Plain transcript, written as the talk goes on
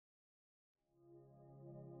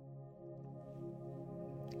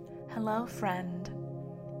Hello, friend.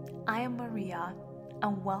 I am Maria,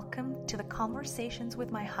 and welcome to the Conversations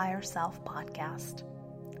with My Higher Self podcast.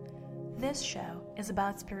 This show is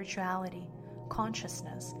about spirituality,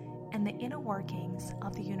 consciousness, and the inner workings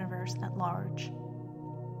of the universe at large.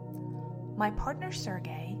 My partner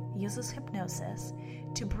Sergey uses hypnosis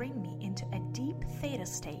to bring me into a deep theta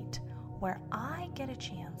state where I get a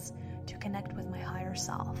chance to connect with my higher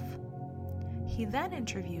self. He then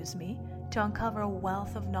interviews me to uncover a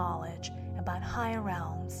wealth of knowledge about higher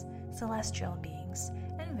realms, celestial beings,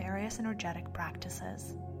 and various energetic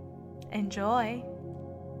practices. Enjoy!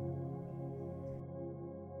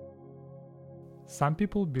 Some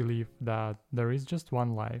people believe that there is just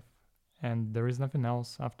one life and there is nothing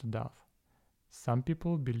else after death. Some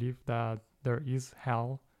people believe that there is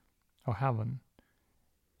hell or heaven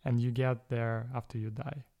and you get there after you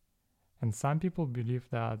die. And some people believe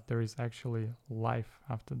that there is actually life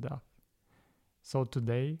after death. So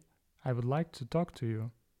today, I would like to talk to you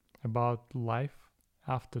about life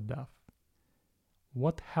after death.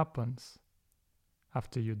 What happens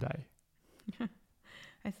after you die?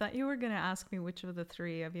 I thought you were going to ask me which of the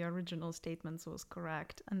three of your original statements was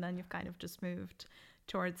correct, and then you've kind of just moved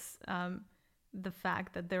towards the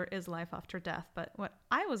fact that there is life after death. But what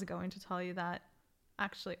I was going to tell you that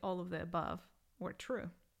actually all of the above were true.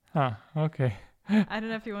 Okay. I don't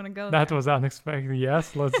know if you want to go That there. was unexpected.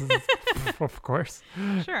 Yes, let's, of course.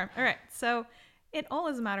 Sure. All right. So it all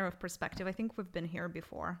is a matter of perspective. I think we've been here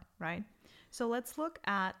before, right? So let's look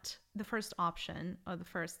at the first option or the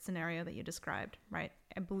first scenario that you described, right?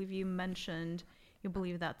 I believe you mentioned you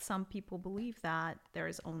believe that some people believe that there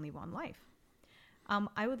is only one life.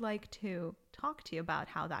 I would like to talk to you about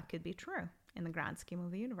how that could be true in the grand scheme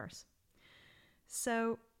of the universe.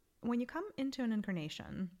 So when you come into an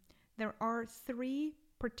incarnation, there are three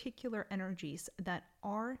particular energies that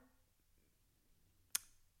are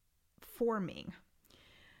forming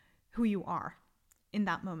who you are in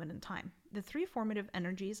that moment in time. The three formative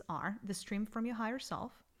energies are the stream from your higher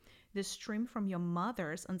self, the stream from your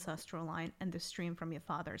mother's ancestral line, and the stream from your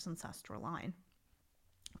father's ancestral line.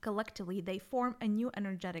 Collectively, they form a new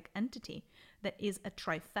energetic entity that is a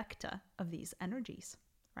trifecta of these energies,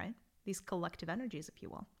 right? These collective energies, if you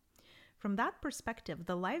will. From that perspective,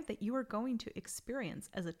 the life that you are going to experience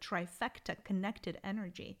as a trifecta connected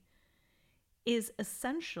energy is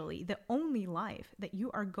essentially the only life that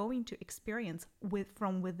you are going to experience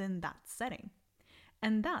from within that setting.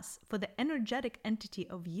 And thus, for the energetic entity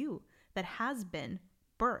of you that has been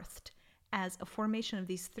birthed as a formation of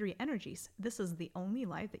these three energies, this is the only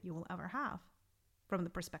life that you will ever have from the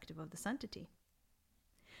perspective of this entity.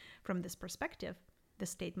 From this perspective, the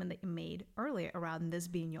statement that you made earlier around this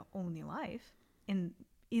being your only life in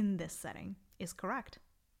this setting is correct.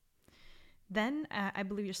 Then I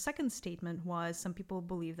believe your second statement was some people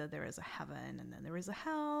believe that there is a heaven and then there is a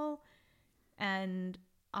hell. And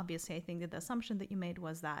obviously, I think that the assumption that you made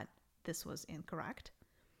was that this was incorrect.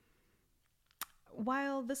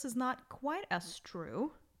 While this is not quite as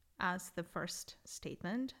true as the first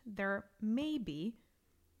statement, there may be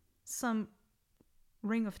some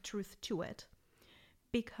ring of truth to it.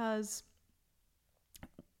 Because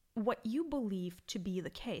what you believe to be the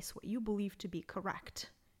case, what you believe to be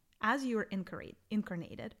correct, as you're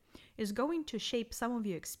incarnated, is going to shape some of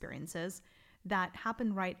your experiences that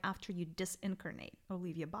happen right after you disincarnate or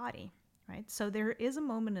leave your body, right? So there is a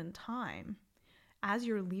moment in time as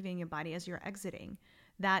you're leaving your body, as you're exiting,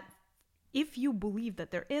 that if you believe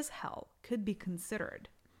that there is hell, could be considered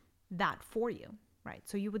that for you, right?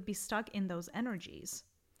 So you would be stuck in those energies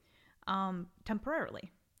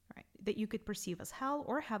temporarily, right? That you could perceive as hell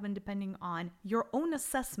or heaven depending on your own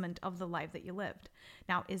assessment of the life that you lived.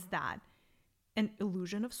 Now, is that an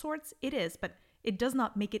illusion of sorts? It is, but it does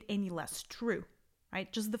not make it any less true,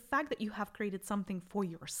 right? Just the fact that you have created something for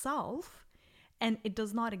yourself and it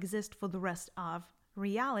does not exist for the rest of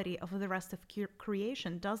reality, of the rest of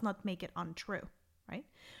creation, does not make it untrue, right?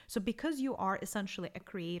 So because you are essentially a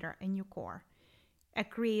creator in your core, a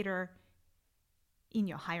creator in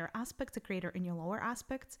your higher aspects, a creator in your lower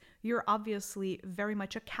aspects, you're obviously very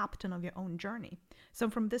much a captain of your own journey. So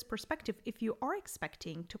from this perspective, if you are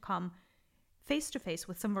expecting to come face to face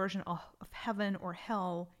with some version of heaven or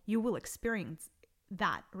hell, you will experience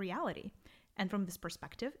that reality. And from this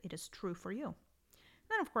perspective, it is true for you.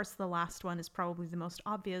 Then, of course, the last one is probably the most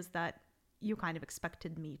obvious that you kind of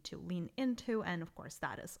expected me to lean into. And of course,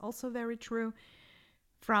 that is also very true.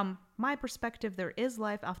 From my perspective, there is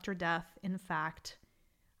life after death. In fact,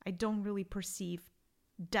 I don't really perceive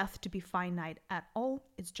death to be finite at all.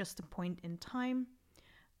 It's just a point in time.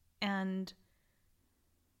 And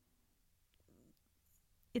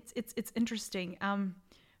it's interesting.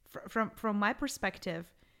 from my perspective,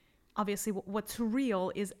 obviously what's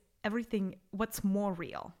real is everything. What's more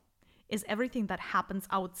real is everything that happens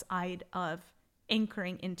outside of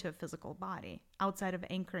anchoring into a physical body, outside of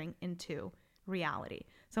anchoring into reality.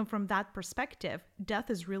 So from that perspective, death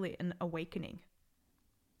is really an awakening.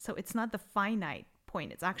 So it's not the finite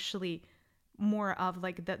point. It's actually more of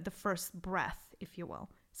like the first breath, if you will.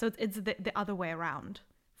 So it's the other way around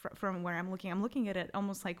from where I'm looking. I'm looking at it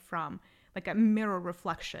almost like from like a mirror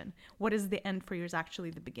reflection. What is the end for you is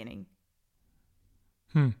actually the beginning.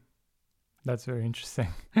 That's very interesting.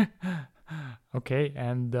 Okay,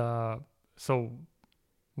 and so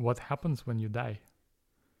what happens when you die?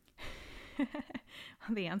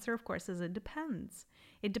 The answer, of course, is it depends.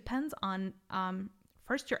 It depends on,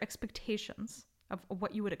 first, your expectations of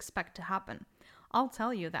what you would expect to happen. I'll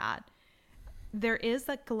tell you that there is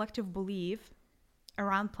that collective belief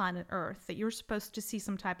around planet Earth that you're supposed to see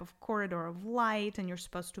some type of corridor of light and you're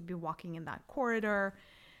supposed to be walking in that corridor.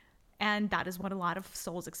 And that is what a lot of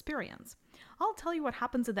souls experience. I'll tell you what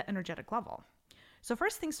happens at the energetic level. So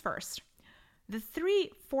first things first, the three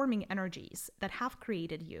forming energies that have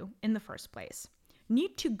created you in the first place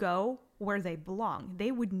need to go where they belong.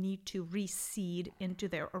 They would need to reseed into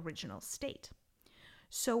their original state.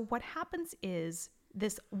 So what happens is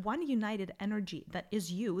this one united energy that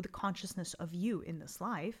is you, the consciousness of you in this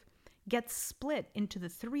life, gets split into the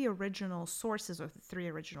three original sources or the three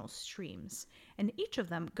original streams, and each of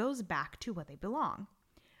them goes back to where they belong.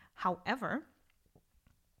 However,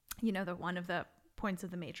 one of the points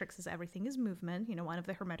of the matrix is everything is movement, one of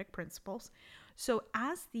the Hermetic principles. So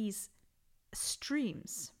as these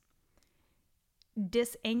streams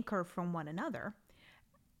disanchor from one another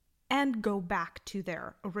and go back to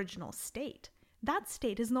their original state, that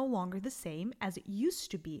state is no longer the same as it used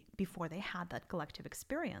to be before they had that collective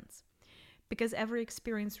experience. Because every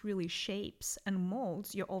experience really shapes and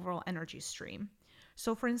molds your overall energy stream.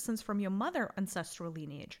 So for instance, from your mother ancestral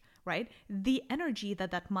lineage, right? The energy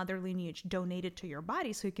that mother lineage donated to your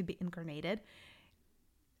body so it could be incarnated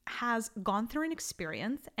has gone through an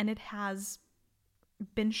experience, and it has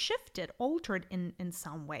been shifted, altered in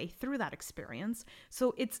some way through that experience.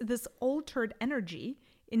 So it's this altered energy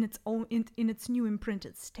in its own in its new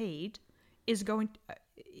imprinted state is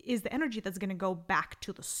the energy that's going to go back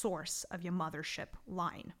to the source of your mothership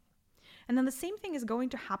line. And then the same thing is going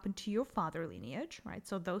to happen to your father lineage, right?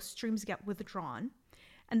 So those streams get withdrawn.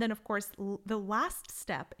 And then, of course, the last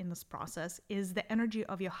step in this process is the energy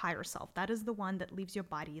of your higher self. That is the one that leaves your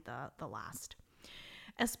body the last.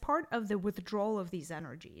 As part of the withdrawal of these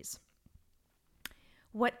energies,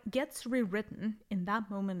 what gets rewritten in that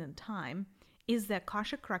moment in time is the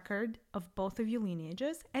Akashic record of both of your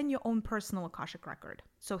lineages and your own personal Akashic record.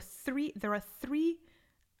 So there are three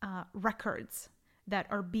records that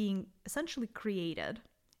are being essentially created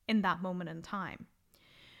in that moment in time.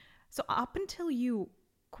 So up until you,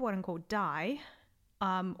 quote unquote, die,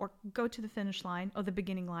 or go to the finish line or the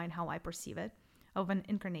beginning line, how I perceive it, of an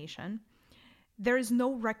incarnation, there is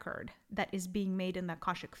no record that is being made in the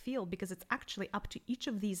Akashic field, because it's actually up to each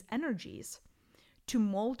of these energies to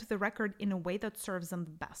mold the record in a way that serves them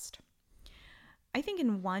the best. I think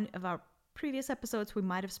in one of our previous episodes, we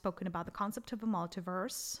might have spoken about the concept of a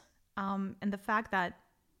multiverse, and the fact that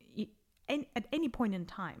at any point in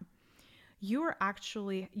time, you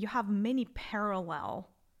have many parallel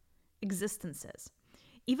existences,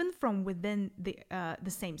 even from within the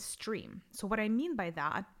same stream. So what I mean by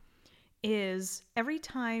that is every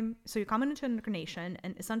time, so you come into an incarnation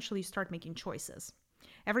and essentially you start making choices.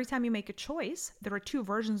 Every time you make a choice, there are two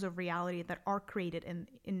versions of reality that are created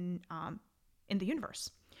in the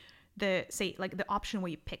universe. The option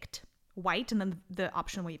where you picked white, and then the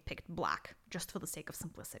option where you picked black, just for the sake of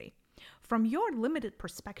simplicity. From your limited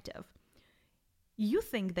perspective, you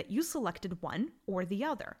think that you selected one or the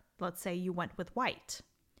other. Let's say you went with white.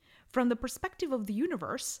 From the perspective of the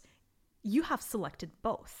universe, you have selected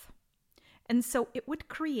both. And so it would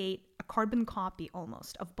create a carbon copy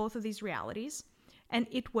almost of both of these realities, and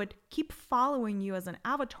it would keep following you as an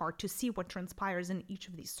avatar to see what transpires in each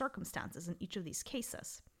of these circumstances, in each of these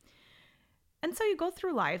cases. And so you go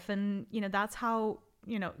through life, and that's how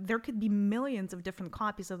there could be millions of different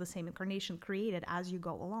copies of the same incarnation created as you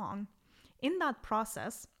go along. In that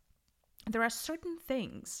process, there are certain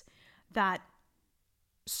things that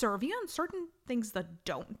serve you and certain things that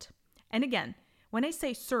don't. And again, when I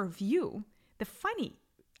say serve you, the funny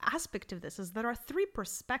aspect of this is there are three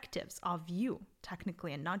perspectives of you,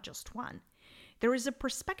 technically, and not just one. There is a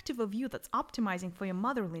perspective of you that's optimizing for your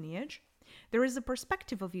mother lineage. There is a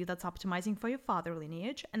perspective of you that's optimizing for your father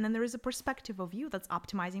lineage. And then there is a perspective of you that's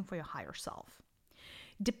optimizing for your higher self.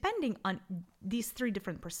 depending on these three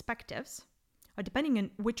different perspectives, or depending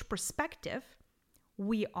on which perspective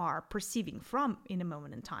we are perceiving from in a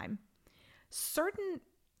moment in time, certain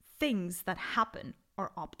things that happen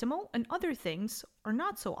are optimal and other things are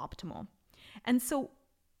not so optimal. And so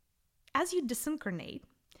as you disincarnate,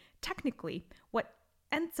 technically what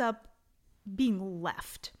ends up being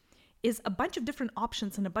left is a bunch of different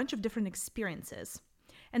options and a bunch of different experiences.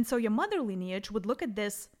 And so your mother lineage would look at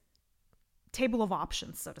this table of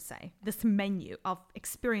options, so to say, this menu of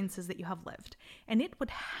experiences that you have lived, and it would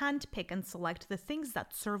handpick and select the things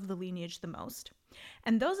that serve the lineage the most.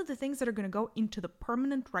 And those are the things that are going to go into the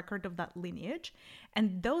permanent record of that lineage.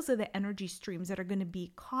 And those are the energy streams that are going to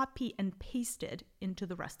be copy and pasted into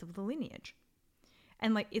the rest of the lineage.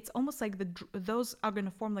 And like, it's almost like those are going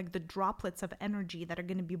to form like the droplets of energy that are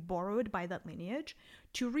going to be borrowed by that lineage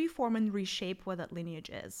to reform and reshape what that lineage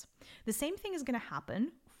is. The same thing is going to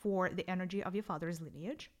happen for the energy of your father's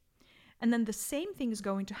lineage. And then the same thing is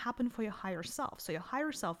going to happen for your higher self. So your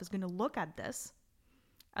higher self is going to look at this,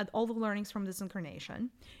 at all the learnings from this incarnation.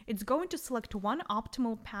 It's going to select one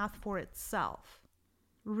optimal path for itself.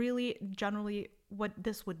 Really, generally, what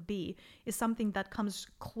this would be is something that comes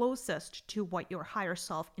closest to what your higher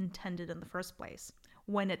self intended in the first place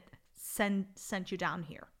when it sent you down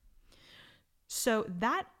here. So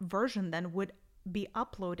that version then would be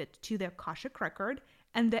uploaded to the Akashic record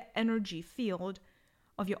and the energy field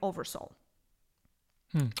of your oversoul.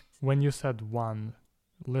 When you said one,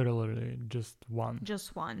 literally just one.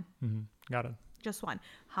 Just one. Mm-hmm. Got it. Just one.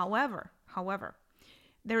 However,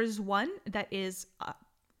 there is one that is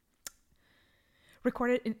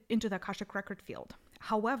recorded into the Akashic record field.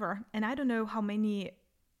 However, and I don't know how many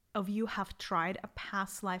of you have tried a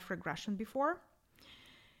past life regression before.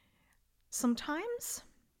 Sometimes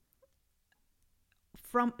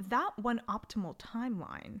from that one optimal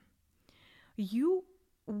timeline, you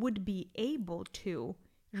would be able to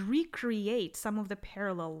recreate some of the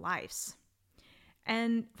parallel lives.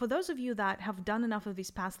 And for those of you that have done enough of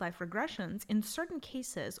these past life regressions, in certain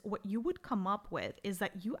cases, what you would come up with is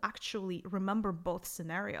that you actually remember both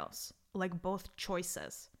scenarios, like both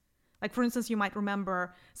choices. Like, for instance, you might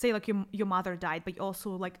remember, say, like your mother died, but you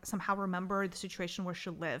also like somehow remember the situation where she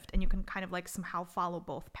lived, and you can kind of like somehow follow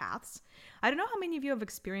both paths. I don't know how many of you have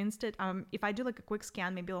experienced it. If I do like a quick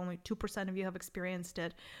scan, maybe only 2% of you have experienced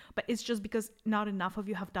it, but it's just because not enough of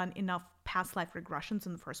you have done enough past life regressions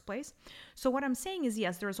in the first place. So what I'm saying is,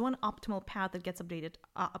 yes, there's one optimal path that gets uploaded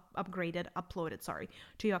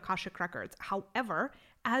to your Akashic records. However,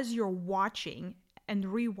 as you're watching and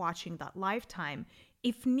rewatching that lifetime,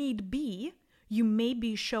 if need be, you may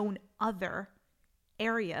be shown other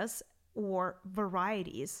areas or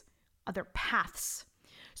varieties, other paths.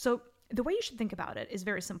 So the way you should think about it is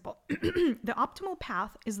very simple. The optimal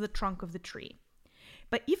path is the trunk of the tree.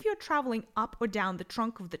 But if you're traveling up or down the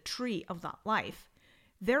trunk of the tree of that life,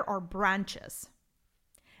 there are branches.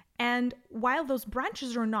 And while those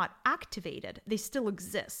branches are not activated, they still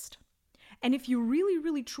exist. And if you really,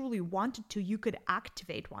 really, truly wanted to, you could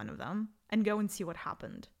activate one of them and go and see what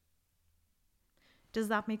happened. Does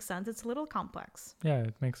that make sense? It's a little complex. Yeah,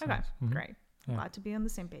 it makes sense. Okay, Mm-hmm. great. Yeah. Glad to be on the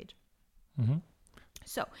same page. Mm-hmm.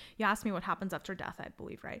 So you asked me what happens after death, I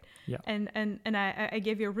believe, right? Yeah. And I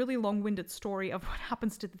gave you a really long-winded story of what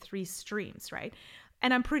happens to the three streams, right?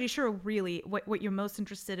 And I'm pretty sure really what you're most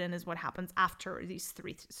interested in is what happens after these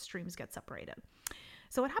three streams get separated.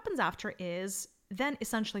 So what happens after is then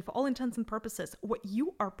essentially, for all intents and purposes, what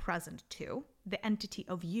you are present to, the entity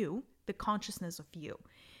of you, the consciousness of you,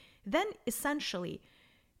 then essentially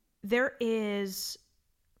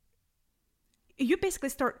you basically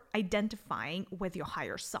start identifying with your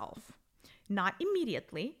higher self. Not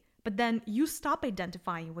immediately, but then you stop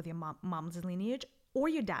identifying with your mom's lineage or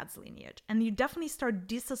your dad's lineage, and you definitely start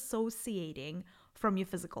disassociating from your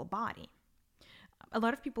physical body. A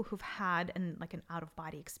lot of people who've had an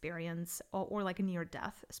out-of-body experience or like a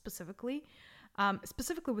near-death specifically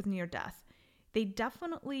with near-death, they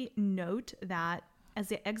definitely note that as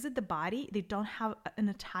they exit the body, they don't have an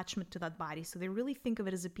attachment to that body. So they really think of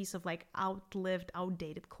it as a piece of like outlived,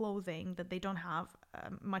 outdated clothing that they don't have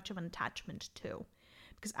much of an attachment to.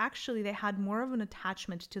 Because actually they had more of an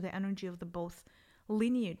attachment to the energy of the both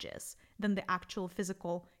lineages than the actual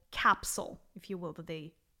physical capsule, if you will, that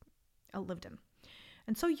they lived in.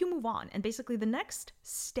 And so you move on. And basically the next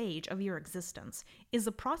stage of your existence is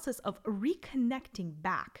the process of reconnecting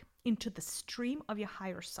back into the stream of your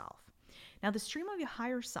higher self. Now, the stream of your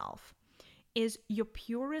higher self is your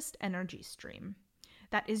purest energy stream.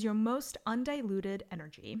 That is your most undiluted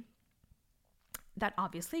energy that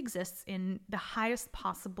obviously exists in the highest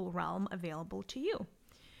possible realm available to you.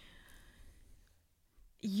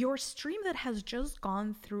 your stream that has just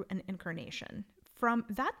gone through an incarnation, from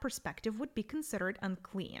that perspective, would be considered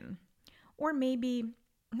unclean. Or maybe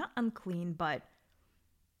not unclean, but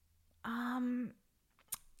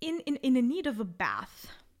in a need of a bath,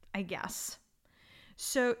 I guess.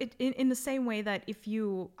 So in the same way that if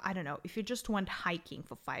you just went hiking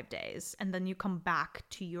for 5 days and then you come back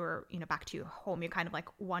to your home, you kind of like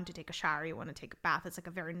want to take a shower, you want to take a bath. It's like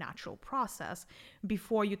a very natural process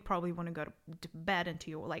before you'd probably want to go to bed into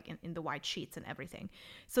your in the white sheets and everything.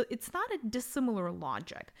 So it's not a dissimilar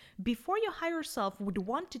logic. Before your higher self would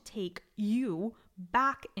want to take you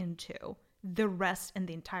back into the rest and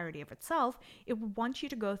the entirety of itself, it would want you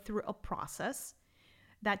to go through a process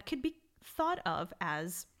that could be thought of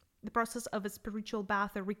as the process of a spiritual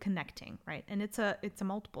bath or reconnecting, right? And it's a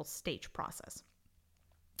multiple stage process.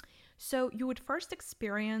 So you would first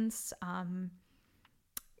experience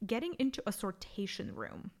getting into a sortation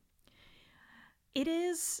room. It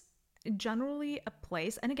is generally a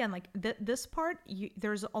place, and again, like this part,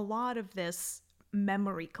 there's a lot of this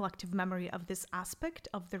memory, collective memory of this aspect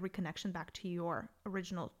of the reconnection back to your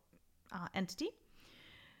original entity.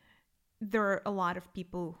 There are a lot of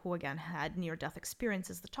people who, again, had near-death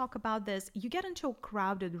experiences that talk about this. You get into a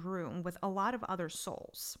crowded room with a lot of other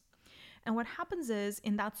souls. And what happens is,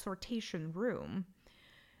 in that sortation room,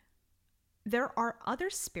 there are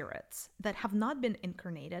other spirits that have not been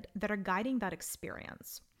incarnated that are guiding that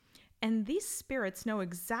experience. And these spirits know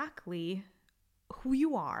exactly who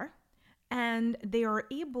you are, and they are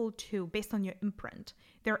able to, based on your imprint,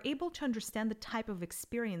 they're able to understand the type of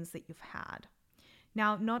experience that you've had.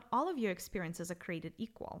 Now, not all of your experiences are created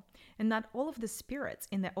equal, and not all of the spirits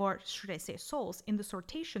or should I say souls in the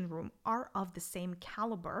sortation room are of the same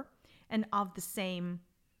caliber and of the same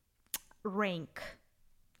rank,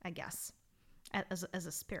 I guess, as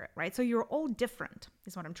a spirit, right? So you're all different,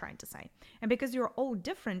 is what I'm trying to say. And because you're all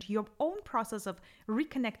different, your own process of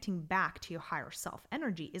reconnecting back to your higher self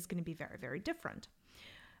energy is going to be very, very different.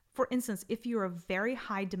 For instance, if you're a very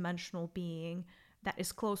high dimensional being that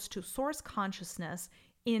is close to source consciousness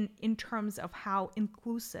in terms of how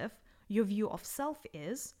inclusive your view of self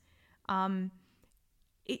is,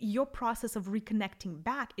 your process of reconnecting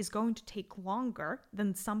back is going to take longer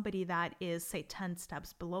than somebody that is, say, 10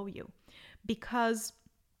 steps below you. Because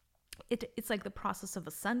it's like the process of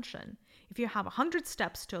ascension. If you have 100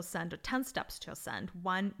 steps to ascend or 10 steps to ascend,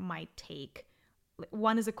 one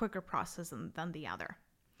is a quicker process than the other.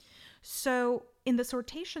 So in the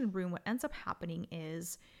sortation room, what ends up happening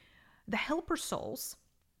is the helper souls,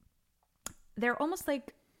 they're almost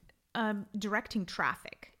like directing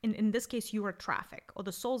traffic. In this case, you are traffic, or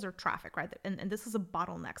the souls are traffic, right? And this is a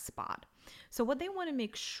bottleneck spot. So what they want to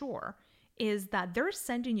make sure is that they're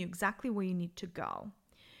sending you exactly where you need to go.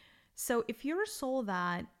 So if you're a soul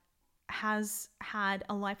that has had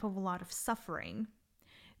a life of a lot of suffering,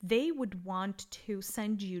 they would want to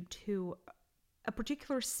send you to a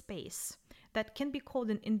particular space that can be called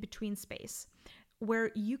an in-between space where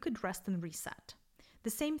you could rest and reset. The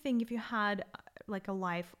same thing if you had like a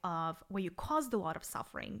life of where you caused a lot of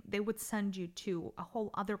suffering, they would send you to a whole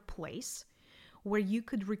other place where you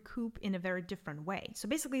could recoup in a very different way. So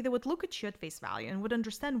basically they would look at you at face value and would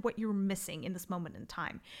understand what you're missing in this moment in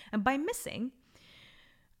time. And by missing,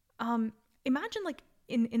 imagine like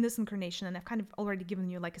in this incarnation, and I've kind of already given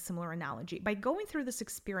you like a similar analogy, by going through this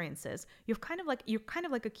experiences, you're kind of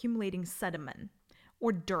like accumulating sediment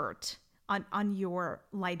or dirt on your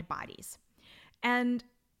light bodies. And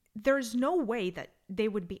there's no way that they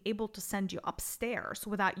would be able to send you upstairs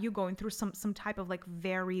without you going through some type of like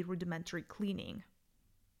very rudimentary cleaning.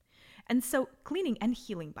 And so cleaning and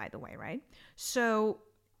healing, by the way, right? So,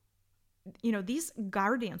 these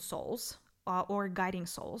guardian souls or guiding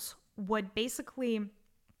souls would basically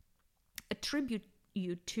attribute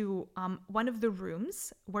you to one of the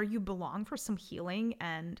rooms where you belong for some healing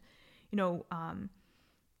and,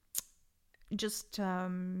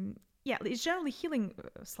 it's generally healing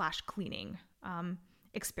 / cleaning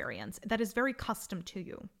experience that is very custom to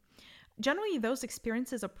you. Generally, those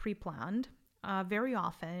experiences are pre-planned. Very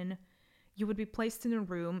often, you would be placed in a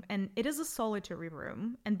room, and it is a solitary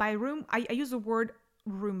room. And by room, I use the word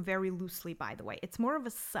room very loosely, by the way. It's more of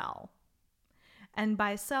a cell. And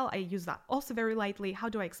by cell, I use that also very lightly. How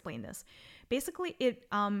do I explain this? Basically,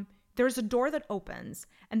 there's a door that opens,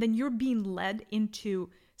 and then you're being led into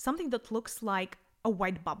something that looks like a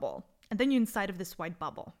white bubble. And then you're inside of this white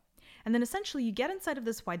bubble. And then essentially you get inside of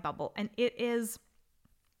this white bubble, and it is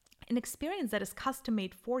an experience that is custom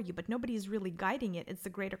made for you, but nobody is really guiding it. It's the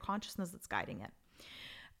greater consciousness that's guiding it.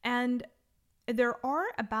 And there are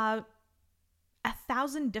about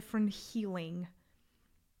 1,000 different healing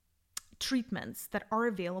treatments that are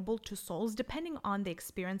available to souls depending on the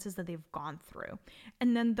experiences that they've gone through.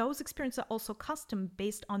 And then those experiences are also custom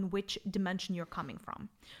based on which dimension you're coming from.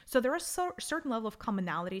 So there are certain level of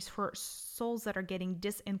commonalities for souls that are getting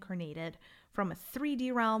disincarnated from a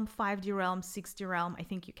 3D realm, 5D realm, 6D realm. I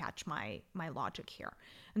think you catch my logic here.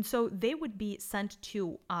 And so they would be sent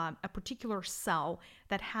to a particular cell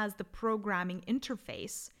that has the programming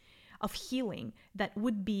interface of healing that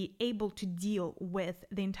would be able to deal with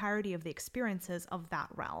the entirety of the experiences of that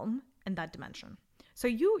realm and that dimension. So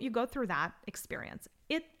you go through that experience.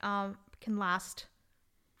 It can last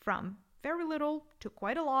from very little to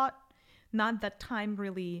quite a lot. Not that time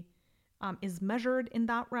really is measured in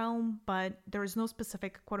that realm, but there is no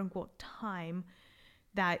specific quote unquote time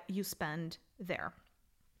that you spend there.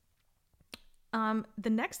 The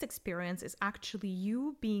next experience is actually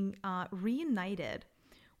you being reunited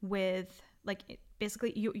with, like,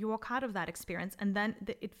 basically you walk out of that experience, and then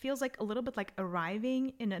it feels like a little bit like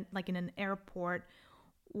arriving in an airport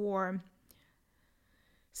or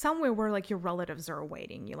somewhere where like your relatives are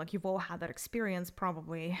waiting. You've all had that experience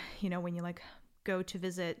probably, when you like go to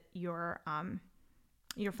visit your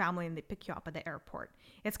family and they pick you up at the airport.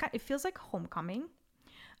 It feels like homecoming,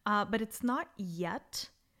 but it's not yet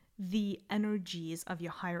the energies of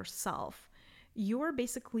your higher self. You're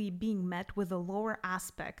basically being met with the lower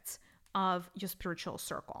aspects of your spiritual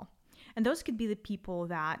circle. And those could be the people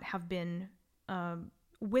that have been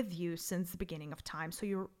with you since the beginning of time. So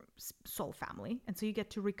your soul family. And so you get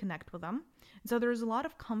to reconnect with them. And so there's a lot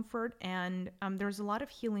of comfort, and there's a lot of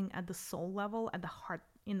healing at the soul level, at the heart,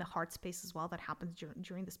 in the heart space as well, that happens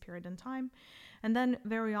during this period in time. And then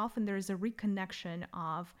very often there's a reconnection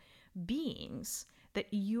of beings that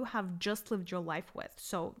you have just lived your life with.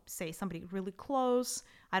 So say somebody really close,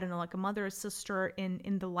 I don't know, like a mother or sister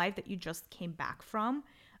in the life that you just came back from,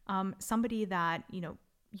 somebody that,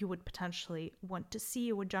 you would potentially want to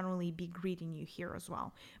see, would generally be greeting you here as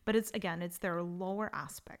well. But it's their lower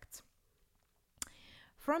aspects.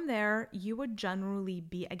 From there, you would generally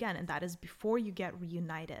be, again, and that is before you get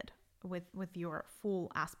reunited with your full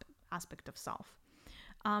aspect of self.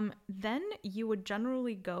 Then you would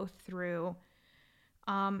generally go through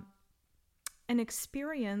an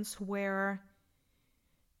experience where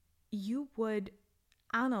you would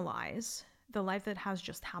analyze the life that has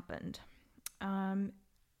just happened.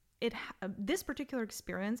 This particular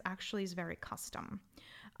experience actually is very custom.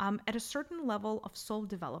 At a certain level of soul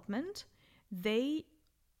development, they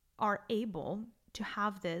are able to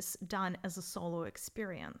have this done as a solo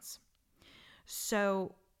experience.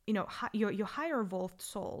 So, your higher evolved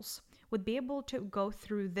souls would be able to go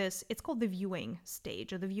through this. It's called the viewing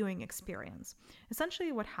stage, or the viewing experience.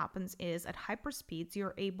 Essentially what happens is at hyperspeeds,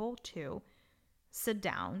 you're able to sit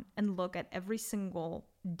down and look at every single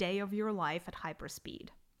day of your life at hyperspeed.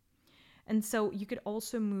 And so you could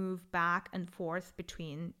also move back and forth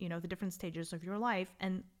between, the different stages of your life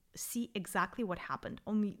and see exactly what happened.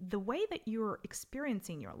 Only the way that you're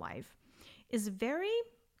experiencing your life is very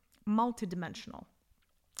multidimensional.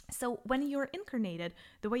 So when you're incarnated,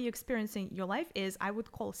 the way you're experiencing your life is, I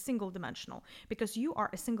would call, single dimensional, because you are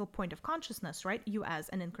a single point of consciousness, right? You as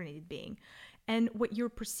an incarnated being. And what you're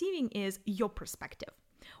perceiving is your perspective.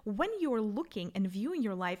 When you're looking and viewing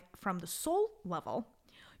your life from the soul level,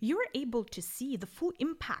 you're able to see the full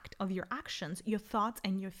impact of your actions, your thoughts,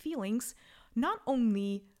 and your feelings, not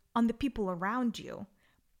only on the people around you,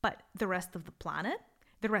 but the rest of the planet,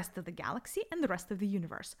 the rest of the galaxy, and the rest of the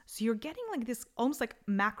universe. So you're getting like this, almost like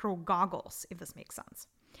macro goggles, if this makes sense.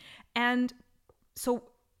 And so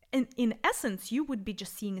in essence, you would be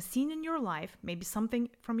just seeing a scene in your life, maybe something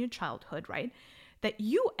from your childhood, right? That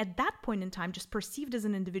you at that point in time just perceived as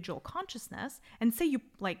an individual consciousness, and say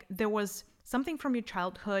there was something from your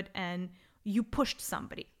childhood and you pushed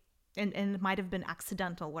somebody. And it might have been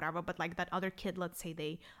accidental, whatever, but like that other kid, let's say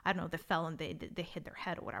they fell and they hit their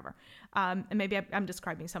head or whatever. And maybe I'm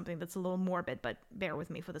describing something that's a little morbid, but bear with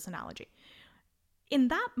me for this analogy. In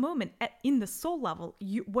that moment, in the soul level,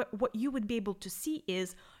 what you would be able to see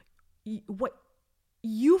is what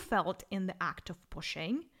you felt in the act of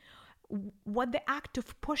pushing, what the act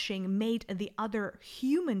of pushing made the other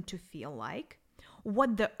human to feel like,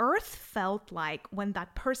 what the earth felt like when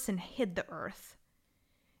that person hit the earth,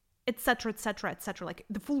 etc., etc., etc., like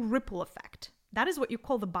the full ripple effect. That is what you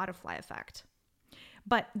call the butterfly effect.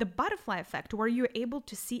 But the butterfly effect, where you're able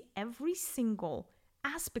to see every single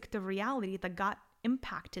aspect of reality that got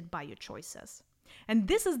impacted by your choices. And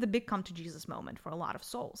this is the big come to Jesus moment for a lot of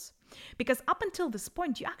souls. Because up until this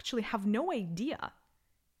point, you actually have no idea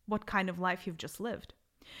what kind of life you've just lived.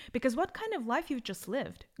 Because what kind of life you've just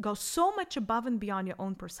lived goes so much above and beyond your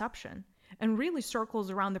own perception and really circles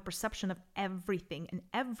around the perception of everything and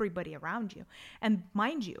everybody around you. And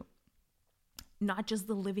mind you, not just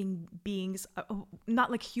the living beings, not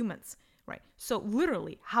like humans, right? So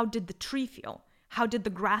literally, how did the tree feel? How did the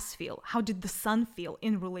grass feel? How did the sun feel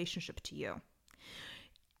in relationship to you?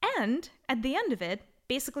 And at the end of it,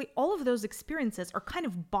 basically all of those experiences are kind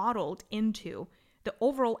of bottled into the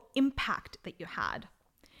overall impact that you had.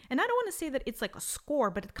 And I don't want to say that it's like a score,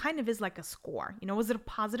 but it kind of is like a score. You know, was it a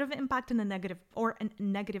positive impact and a negative, or a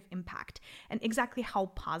negative impact? And exactly how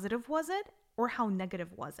positive was it, or how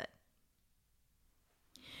negative was it?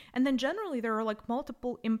 And then generally there are like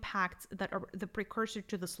multiple impacts that are the precursor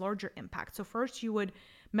to this larger impact. So first you would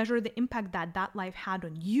measure the impact that that life had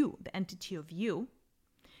on you, the entity of you.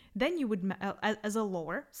 Then you would, as a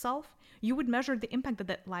lower self, you would measure the impact that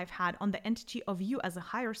that life had on the entity of you as a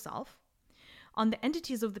higher self, on the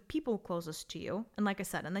entities of the people closest to you. And like I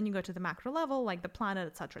said, and then you go to the macro level, like the planet,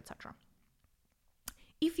 etc., etc.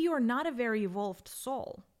 If you are not a very evolved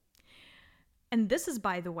soul, and this is,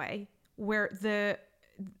 by the way, where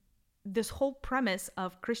this whole premise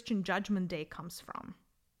of Christian Judgment Day comes from,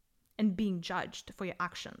 and being judged for your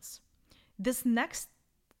actions. This next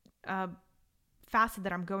facet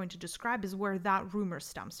that I'm going to describe is where that rumor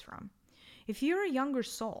stems from. If you're a younger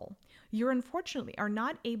soul, you unfortunately are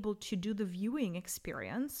not able to do the viewing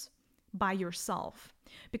experience by yourself,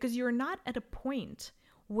 because you're not at a point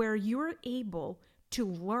where you're able to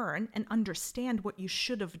learn and understand what you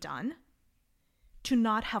should have done to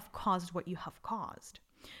not have caused what you have caused.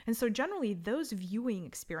 And so generally those viewing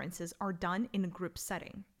experiences are done in a group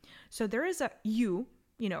setting. So there is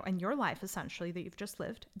you know, and your life essentially that you've just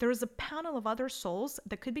lived. There is a panel of other souls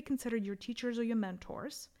that could be considered your teachers or your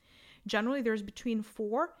mentors. Generally there's between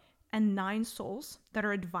 4 and 9 souls that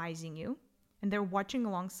are advising you, and they're watching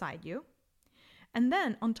alongside you. And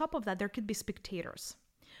then on top of that, there could be spectators.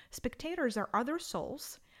 Spectators are other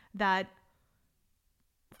souls that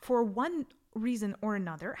for one reason or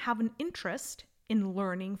another have an interest in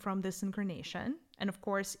learning from this incarnation. And of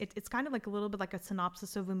course, it's kind of like a little bit like a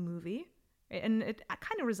synopsis of a movie. And it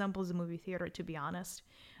kind of resembles a movie theater, to be honest,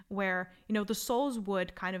 where, you know, the souls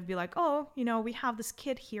would kind of be like, oh, you know, we have this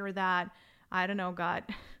kid here that, I don't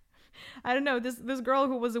know, this girl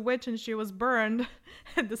who was a witch and she was burned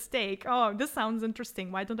at the stake. Oh, this sounds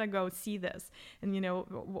interesting. Why don't I go see this? And, you know,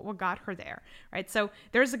 what got her there, right? So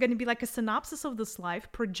there's going to be like a synopsis of this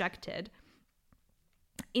life projected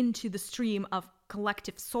into the stream of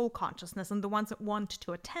collective soul consciousness, and the ones that want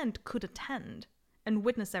to attend could attend and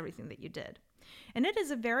witness everything that you did. And it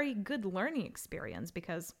is a very good learning experience,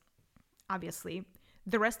 because obviously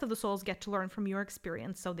the rest of the souls get to learn from your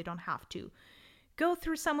experience, so they don't have to go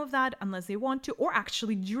through some of that unless they want to, or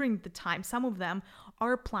actually during the time, some of them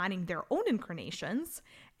are planning their own incarnations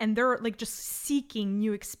and they're like just seeking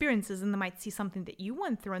new experiences, and they might see something that you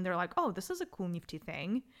went through and they're like, oh, this is a cool, nifty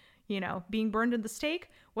thing. You know, being burned at the stake,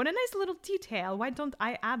 what a nice little detail. Why don't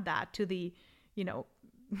I add that to the, you know,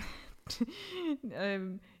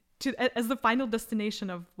 as the final destination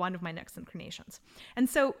of one of my next incarnations. And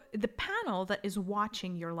so the panel that is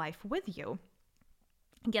watching your life with you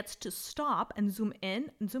gets to stop and zoom in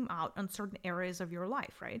and zoom out on certain areas of your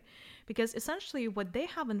life, right? Because essentially what they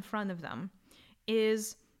have in front of them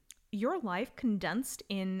is your life condensed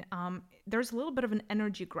in, there's a little bit of an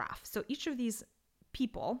energy graph. So each of these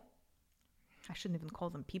people, I shouldn't even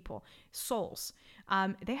call them people, souls,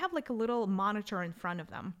 they have like a little monitor in front of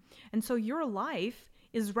them. And so your life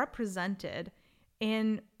is represented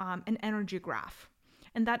in an energy graph.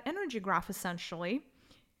 And that energy graph essentially,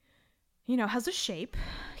 you know, has a shape.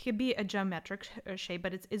 It could be a geometric shape,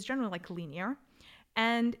 but it's generally like linear.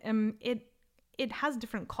 And it has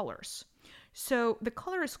different colors. So the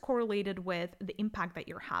color is correlated with the impact that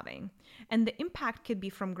you're having. And the impact could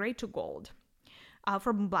be from gray to gold.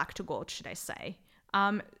 From black to gold, should I say.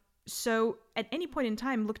 So at any point in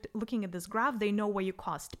time, looking at this graph, they know where you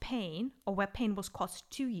caused pain or where pain was caused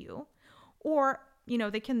to you. Or, you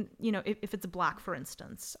know, they can, you know, if it's black, for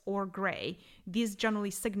instance, or gray, these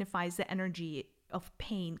generally signifies the energy of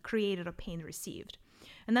pain created or pain received.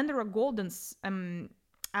 And then there are golden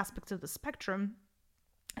aspects of the spectrum.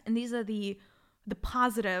 And these are the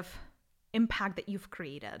positive impact that you've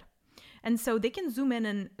created. And so they can zoom in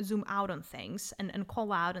and zoom out on things and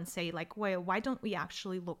call out and say like, well, why don't we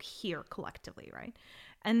actually look here collectively, right?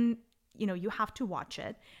 And, you know, you have to watch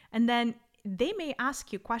it. And then they may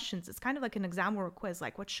ask you questions. It's kind of like an exam or a quiz,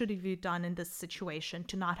 like what should have you done in this situation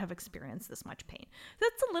to not have experienced this much pain?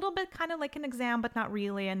 That's a little bit kind of like an exam, but not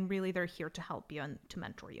really. And really they're here to help you and to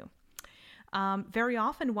mentor you. Very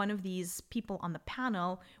often, one of these people on the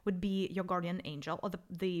panel would be your guardian angel, or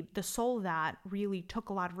the soul that really took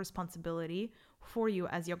a lot of responsibility for you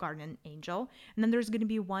as your guardian angel. And then there's going to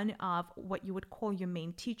be one of what you would call your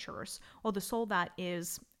main teachers, or the soul that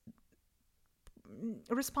is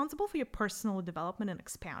responsible for your personal development and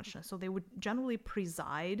expansion. So they would generally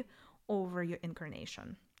preside over your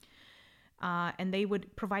incarnation. And they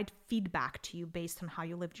would provide feedback to you based on how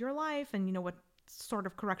you lived your life and, you know, what sort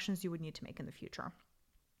of corrections you would need to make in the future.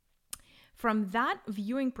 From that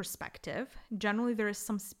viewing perspective, generally there is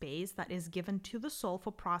some space that is given to the soul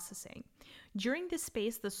for processing. During this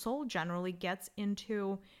space, the soul generally gets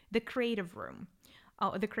into the creative room,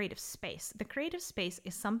 the creative space. The creative space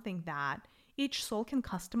is something that each soul can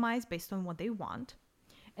customize based on what they want.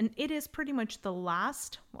 And it is pretty much the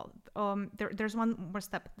last, there's one more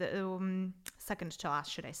step, the second to last,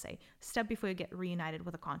 should I say, step before you get reunited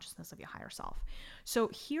with the consciousness of your higher self. So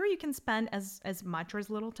here you can spend as much or as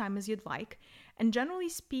little time as you'd like. And generally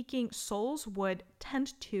speaking, souls would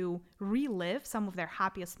tend to relive some of their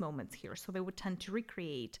happiest moments here. So they would tend to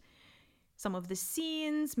recreate some of the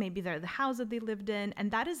scenes, maybe they're the house that they lived in. And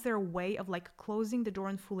that is their way of like closing the door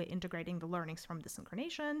and fully integrating the learnings from this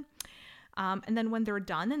incarnation. And then when they're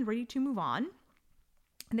done and ready to move on,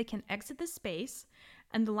 they can exit the space.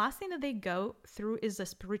 And the last thing that they go through is a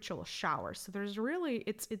spiritual shower. So there's really,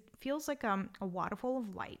 it feels like a waterfall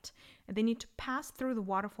of light. And they need to pass through the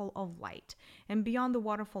waterfall of light. And beyond the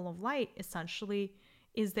waterfall of light, essentially,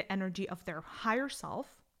 is the energy of their higher self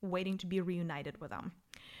waiting to be reunited with them.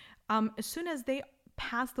 As soon as they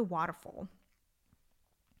pass the waterfall,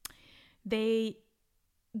 they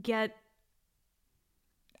get,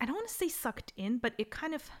 I don't want to say sucked in, but it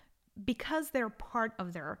kind of, because they're part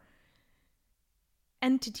of their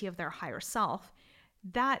entity of their higher self,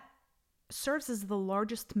 that serves as the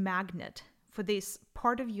largest magnet for this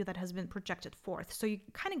part of you that has been projected forth. So you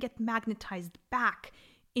kind of get magnetized back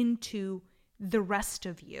into the rest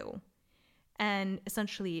of you. And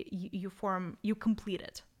essentially you complete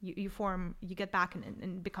it. You get back and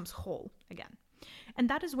it becomes whole again. And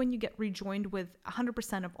that is when you get rejoined with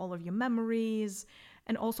 100% of all of your memories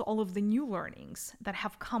and also all of the new learnings that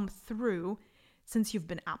have come through since you've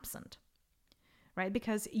been absent, right?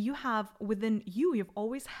 Because you have within you, you've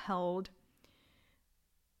always held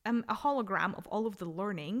a hologram of all of the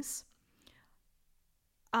learnings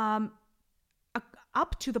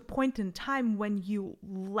up to the point in time when you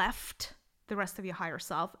left the rest of your higher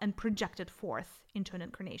self and projected forth into an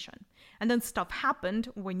incarnation. And then stuff happened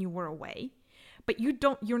when you were away, but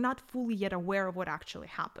you're not fully yet aware of what actually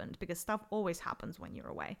happened, because stuff always happens when you're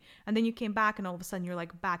away. And then you came back and all of a sudden you're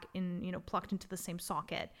like back in, plugged into the same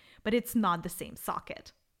socket, but it's not the same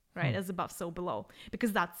socket, right? As above, so below,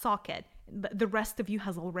 because that socket, the rest of you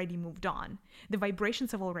has already moved on. The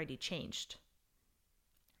vibrations have already changed,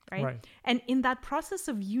 right? And in that process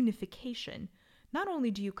of unification, not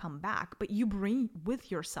only do you come back, but you bring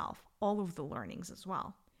with yourself all of the learnings as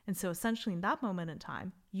well. And so essentially in that moment in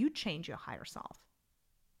time, you change your higher self.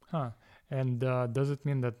 And does it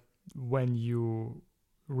mean that when you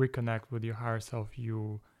reconnect with your higher self,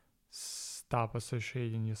 you stop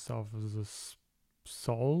associating yourself as a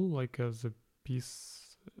soul, like as a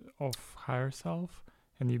piece of higher self,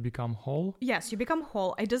 and you become whole? Yes, you become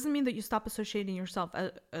whole. It doesn't mean that you stop associating yourself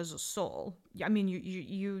as a soul. I mean,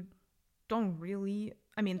 you don't really,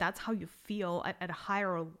 I mean, that's how you feel at a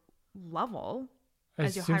higher level.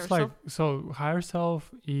 It seems like self. So higher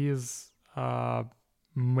self is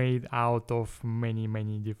made out of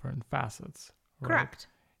many different facets, right? Correct.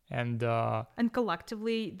 And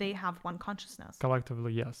collectively they have one consciousness.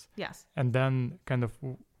 Collectively, yes. Yes. And then kind of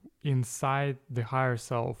inside the higher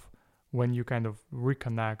self, when you kind of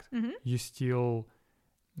reconnect, you still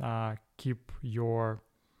keep your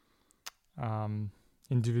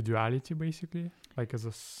individuality, basically, like as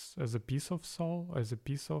a piece of soul, as a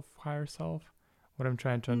piece of higher self. What I'm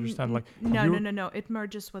trying to understand, like no, it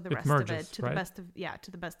merges with the rest of it to right?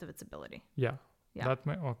 the best of its ability. Yeah.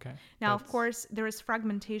 Okay. Now, of course, there is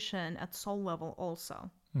fragmentation at soul level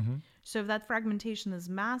also. So if that fragmentation is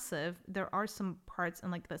massive, there are some parts,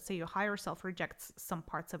 and like let's say your higher self rejects some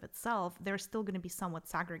parts of itself, they're still going to be somewhat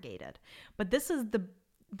segregated. But this is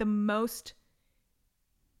the most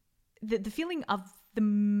the feeling of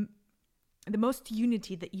the most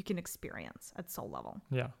unity that you can experience at soul level.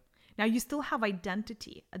 Yeah. Now, you still have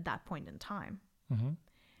identity at that point in time.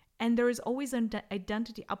 And there is always an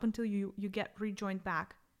identity up until you get rejoined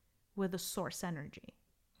back with the source energy.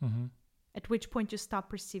 At which point you stop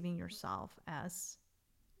perceiving yourself as,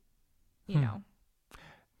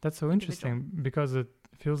 That's so interesting, because it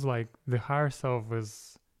feels like the higher self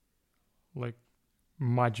is like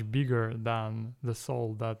much bigger than the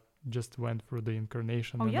soul that just went through the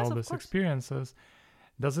incarnation and all these experiences,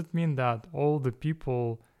 does it mean that all the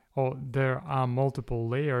people, or there are multiple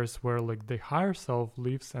layers where like the higher self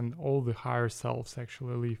lives and all the higher selves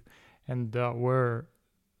actually live, and where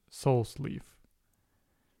souls live?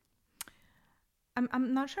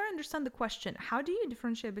 I'm not sure I understand the question. How do you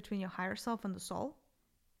differentiate between your higher self and the soul?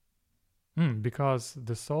 Because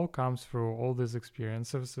the soul comes through all these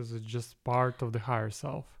experiences, so it's just part of the higher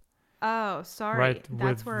self. Oh, sorry. Right,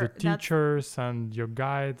 with the teachers and your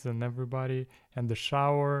guides and everybody, and the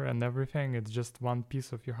shower and everything, it's just one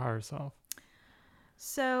piece of your higher self.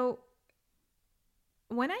 So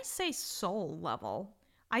when I say soul level,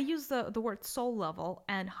 I use the word soul level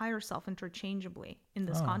and higher self interchangeably in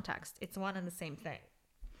this context. It's one and the same thing.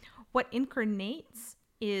 What incarnates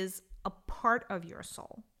is a part of your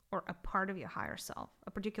soul or a part of your higher self,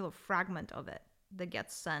 a particular fragment of it that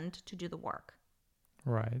gets sent to do the work.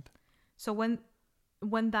 Right. So when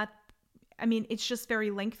that, I mean, it's just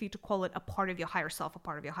very lengthy to call it a part of your higher self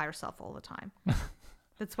all the time.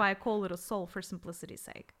 That's why I call it a soul for simplicity's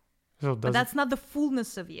sake. But that's not the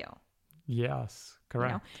fullness of you. Yes,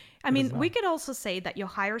 correct. You know? I mean, we could also say that your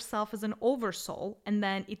higher self is an oversoul, and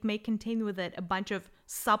then it may contain with it a bunch of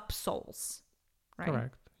sub-souls, right?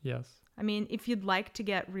 Correct, yes. I mean, if you'd like to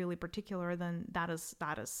get really particular, then that is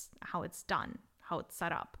how it's done, how it's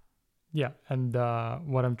set up. Yeah, and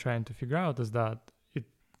what I'm trying to figure out is that it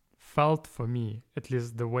felt for me, at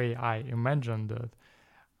least the way I imagined it,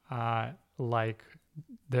 like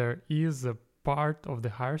there is a part of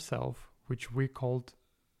the higher self, which we called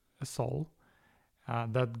a soul,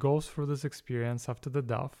 that goes through this experience after the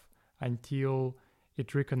death until it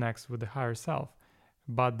reconnects with the higher self.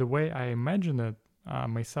 But the way I imagine it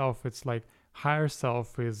myself, it's like higher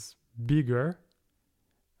self is bigger,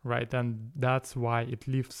 right? And that's why it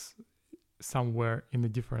lives somewhere in a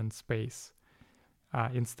different space,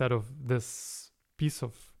 instead of this piece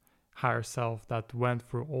of higher self that went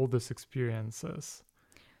through all these experiences.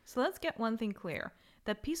 So let's get one thing clear.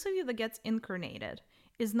 That piece of you that gets incarnated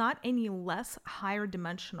is not any less higher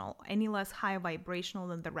dimensional, any less high vibrational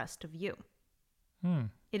than the rest of you.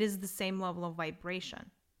 It is the same level of vibration.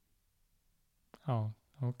 Oh,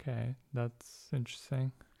 okay. That's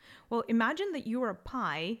interesting. Well, imagine that you are a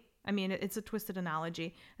pie. I mean, it's a twisted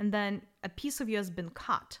analogy. And then a piece of you has been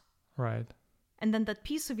cut. Right. And then that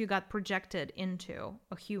piece of you got projected into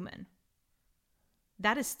a human.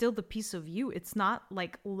 That is still the piece of you. It's not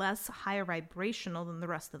like less higher vibrational than the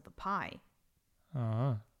rest of the pie.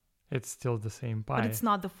 It's still the same pie. But it's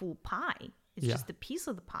not the full pie. It's just a piece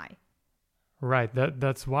of the pie. Right.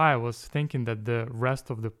 That's why I was thinking that the rest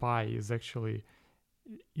of the pie is actually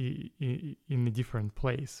in a different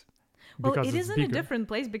place. Well, it is in a different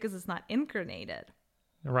place because it's not incarnated.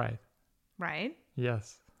 Right. Right?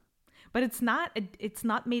 Yes. But it's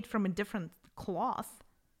not made from a different cloth.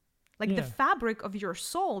 Like the fabric of your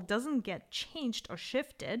soul doesn't get changed or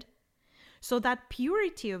shifted. So that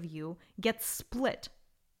purity of you gets split.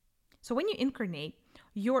 So when you incarnate,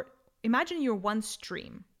 imagine you're one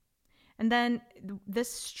stream. And then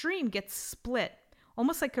this stream gets split,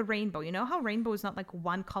 almost like a rainbow. You know how rainbow is not like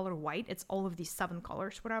one color white? It's all of these 7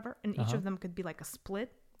 colors, whatever. And each of them could be like a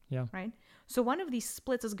split. Yeah. Right? So one of these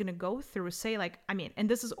splits is going to go through, say, like, I mean, and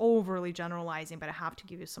this is overly generalizing, but I have to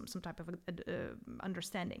give you some type of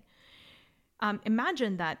understanding.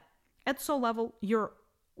 Imagine that at soul level, you're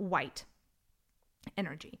white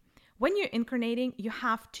energy. When you're incarnating, you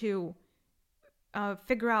have to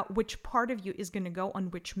figure out which part of you is going to go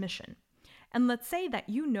on which mission. And let's say that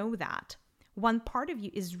you know that one part of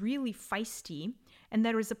you is really feisty, and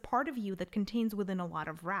there is a part of you that contains within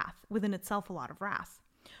itself a lot of wrath.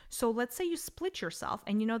 So let's say you split yourself,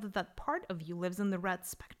 and you know that part of you lives in the red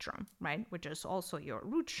spectrum, right? Which is also your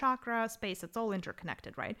root chakra space. It's all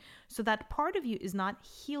interconnected, right? So that part of you is not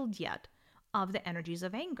healed yet of the energies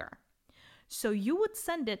of anger. So you would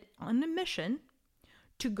send it on a mission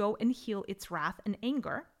to go and heal its wrath and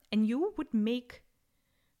anger, and you would make,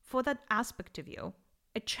 for that aspect of you,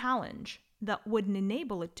 a challenge that would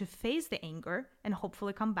enable it to face the anger and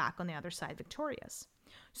hopefully come back on the other side victorious.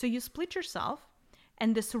 So you split yourself,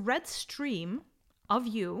 and this red stream of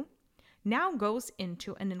you now goes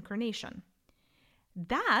into an incarnation.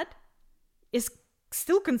 That is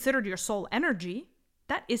still considered your soul energy.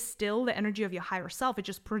 That is still the energy of your higher self. It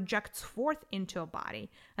just projects forth into a body,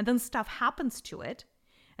 and then stuff happens to it.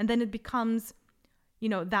 And then it becomes,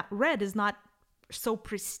 that red is not so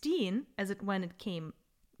pristine as it when it came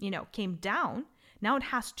down. Now it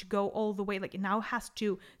has to go all the way,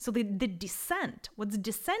 so the descent, what's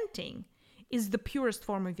descending is the purest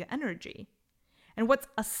form of your energy. And what's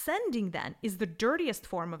ascending then is the dirtiest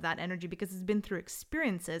form of that energy because it's been through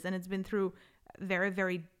experiences and it's been through very,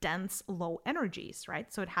 very dense, low energies,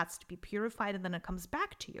 right? So it has to be purified and then it comes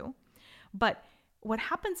back to you. But what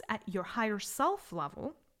happens at your higher self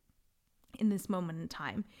level in this moment in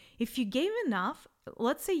time, if you gave enough,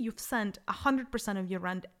 let's say you've sent 100% of your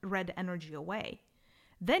red energy away,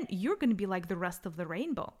 then you're going to be like the rest of the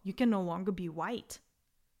rainbow. You can no longer be white.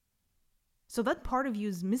 So that part of you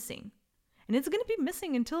is missing. And it's going to be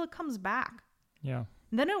missing until it comes back. Yeah.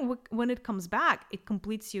 And then when it comes back, it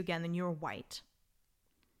completes you again and you're white.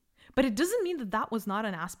 But it doesn't mean that that was not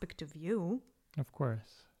an aspect of you. Of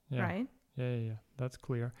course. Yeah. Right? Yeah. That's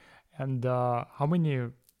clear. And how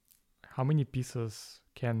many pieces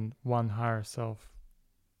can one higher self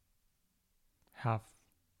have?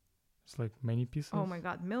 It's like many pieces? Oh my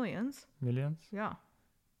God, millions. Millions? Yeah.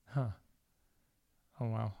 Huh. Oh,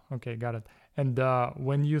 wow. Okay, got it. And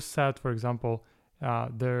when you said, for example,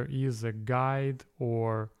 there is a guide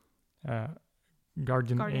or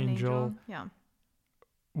guardian angel, yeah.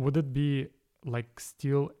 would it be like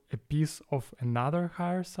still a piece of another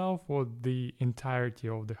higher self or the entirety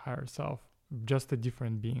of the higher self? Just a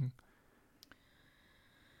different being?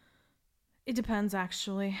 It depends,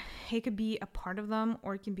 actually. It could be a part of them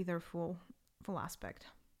or it can be their full aspect.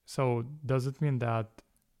 So does it mean that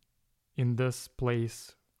in this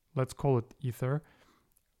place, let's call it ether,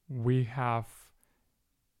 we have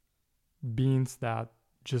beings that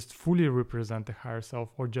just fully represent the higher self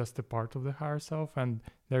or just a part of the higher self, and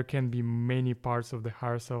there can be many parts of the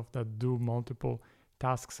higher self that do multiple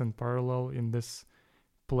tasks in parallel in this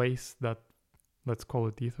place that, let's call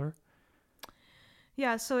it ether?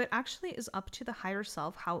 Yeah, so it actually is up to the higher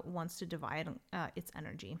self how it wants to divide its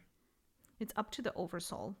energy. It's up to the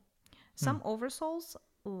oversoul. Some oversouls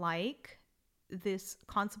like this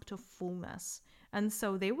concept of fullness, and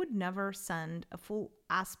so they would never send a full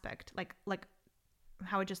aspect, like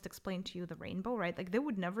how I just explained to you the rainbow, right? Like they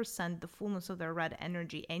would never send the fullness of their red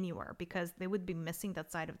energy anywhere because they would be missing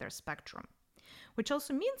that side of their spectrum, which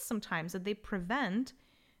also means sometimes that they prevent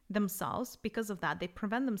themselves, because of that, they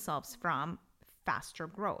prevent themselves from faster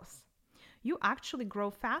growth. You actually grow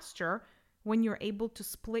faster when you're able to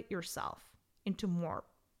split yourself into more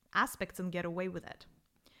aspects and get away with it.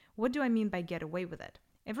 What do I mean by get away with it?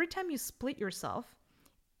 Every time you split yourself,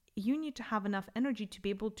 you need to have enough energy to be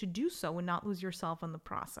able to do so and not lose yourself in the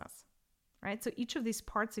process, right? So each of these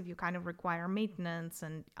parts of you kind of require maintenance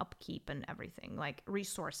and upkeep and everything, like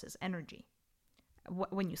resources, energy.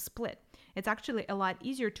 When you split, it's actually a lot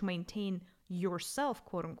easier to maintain yourself,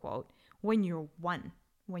 quote unquote, when you're one,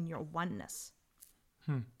 when you're oneness.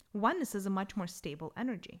 Oneness is a much more stable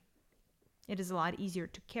energy. It is a lot easier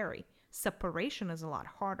to carry. Separation is a lot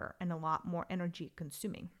harder and a lot more energy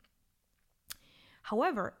consuming.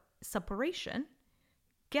 However, separation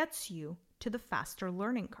gets you to the faster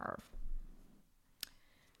learning curve.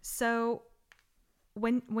 So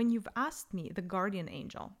when you've asked me the guardian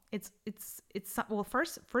angel, it's well,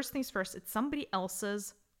 first things first, it's somebody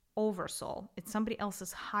else's oversoul. It's somebody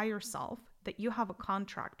else's higher self that you have a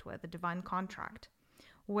contract with, a divine contract,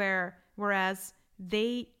 whereas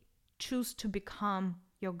they choose to become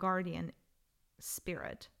your guardian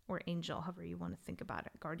spirit or angel, however you want to think about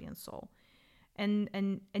it, guardian soul.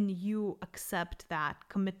 And you accept that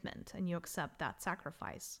commitment and you accept that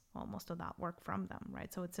sacrifice, well, most of that work from them,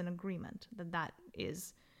 right? So it's an agreement that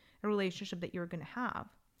is a relationship that you're going to have.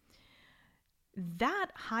 That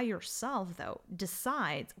higher self, though,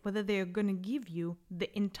 decides whether they're going to give you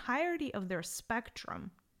the entirety of their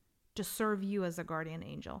spectrum to serve you as a guardian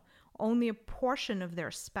angel, only a portion of their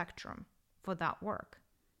spectrum for that work.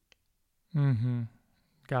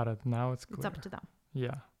 Got it. Now it's clear. It's up to them.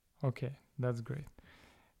 Yeah. Okay. That's great.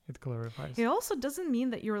 It clarifies. It also doesn't mean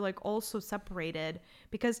that you're like also separated,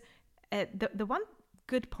 because the one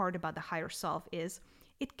good part about the higher self is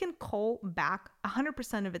it can call back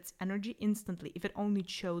 100% of its energy instantly if it only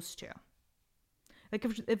chose to. Like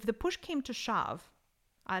if the push came to shove,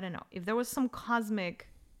 I don't know, if there was some cosmic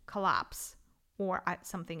collapse or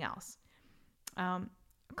something else,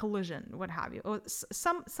 collision, what have you, or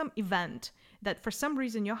some event that for some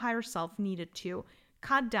reason your higher self needed to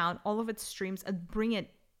cut down all of its streams and bring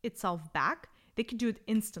itself back, they could do it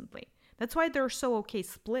instantly. That's why they're so okay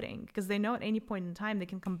splitting, because they know at any point in time they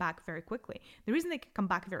can come back very quickly. The reason they can come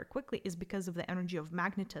back very quickly is because of the energy of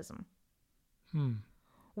magnetism.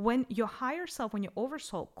 When your higher self, when your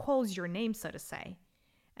oversoul calls your name, so to say,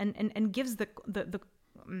 and gives the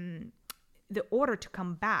order to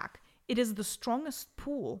come back, it is the strongest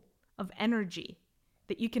pool of energy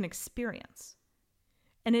that you can experience.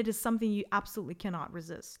 And it is something you absolutely cannot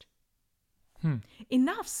resist.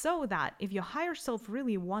 Enough so that if your higher self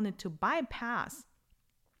really wanted to bypass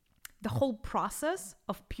the whole process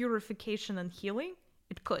of purification and healing,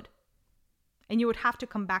 it could. And you would have to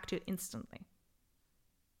come back to it instantly.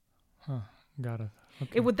 Got it.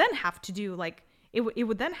 Okay. It would then have to do like, it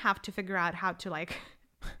would then have to figure out how to like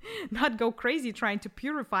not go crazy trying to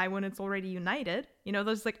purify when it's already united. You know,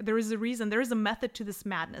 there is a reason, there is a method to this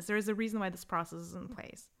madness. There is a reason why this process is in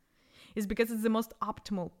place. It's because it's the most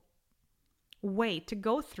optimal way to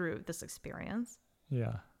go through this experience.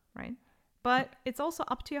 Yeah. Right? But it's also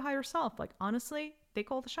up to your higher self. Like, honestly, they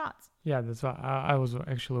call the shots. Yeah, that's why I was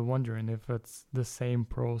actually wondering if it's the same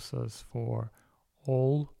process for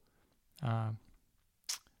all,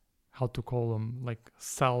 how to call them, like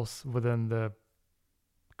cells within the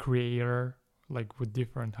creator, like with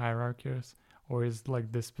different hierarchies, or is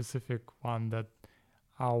like the specific one that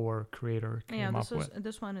our creator came up with?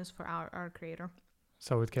 This one is for our creator.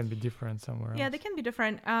 So it can be different somewhere else. Yeah, they can be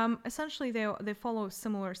different. Essentially, they follow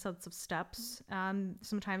similar sets of steps.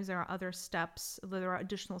 Sometimes there are other steps. There are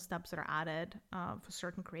additional steps that are added for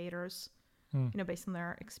certain creators, you know, based on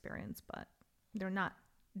their experience, but they're not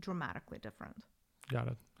dramatically different. Got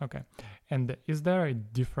it. Okay. And is there a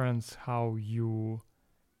difference how you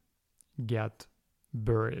get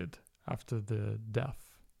buried after the death?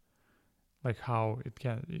 Like how it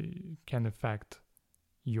can affect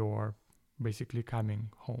your basically coming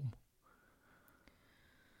home?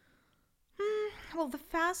 Well, the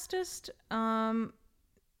fastest,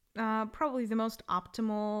 probably the most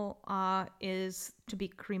optimal is to be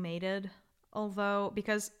cremated. Although,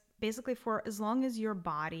 because basically for as long as your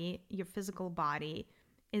body, your physical body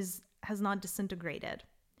has not disintegrated,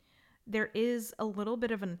 there is a little bit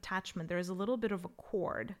of an attachment. There is a little bit of a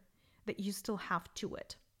cord that you still have to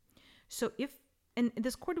it. So and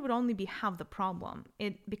this cord would only be half the problem.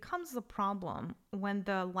 It becomes the problem when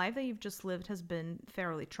the life that you've just lived has been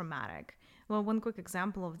fairly traumatic. Well, one quick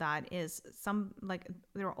example of that is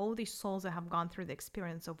there are all these souls that have gone through the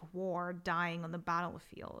experience of war, dying on the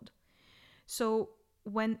battlefield. So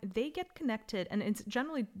when they get connected, and it's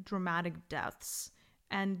generally dramatic deaths,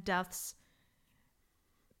 and deaths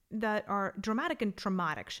that are dramatic and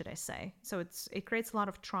traumatic, should I say. So it creates a lot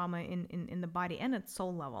of trauma in the body and at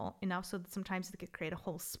soul level, enough so that sometimes it could create a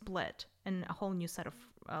whole split and a whole new set of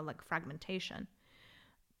fragmentation.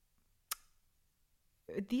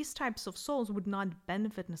 These types of souls would not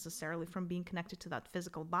benefit necessarily from being connected to that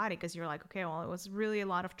physical body, because you're like, okay, well, it was really a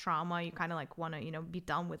lot of trauma. You kind of like want to, be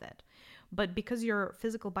done with it. But because your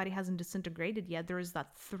physical body hasn't disintegrated yet, there is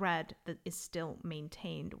that thread that is still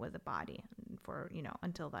maintained with the body for,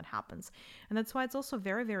 until that happens. And that's why it's also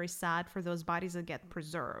very, very sad for those bodies that get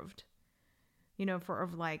preserved, I don't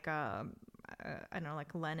know,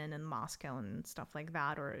 like Lenin in Moscow and stuff like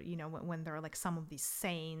that. Or, when there are like some of these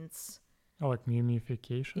saints. Oh, like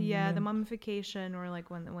mummification? Yeah, the mummification, or like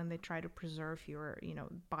when they try to preserve your,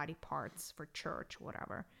 body parts for church,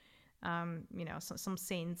 whatever. Some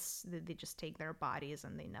saints, they just take their bodies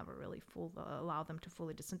and they never really allow them to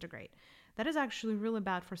fully disintegrate. That is actually really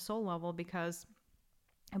bad for soul level, because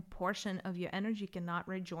a portion of your energy cannot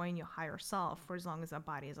rejoin your higher self for as long as that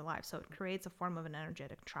body is alive. So it creates a form of an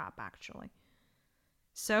energetic trap, actually.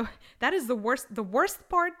 So that is the worst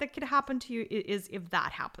part that could happen to you is if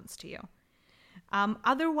that happens to you.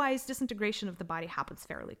 Otherwise, disintegration of the body happens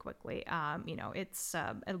fairly quickly. It's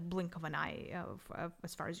a blink of an eye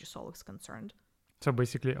as far as your soul is concerned. So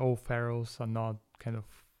basically, all pharaohs are not kind of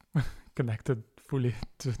connected fully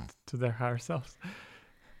to their higher selves.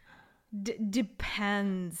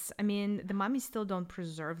 Depends. I mean, the mummies still don't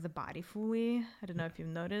preserve the body fully. I don't know if you've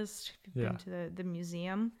noticed. If you've been to the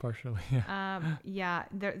museum. Partially, yeah. Yeah,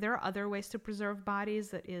 there are other ways to preserve bodies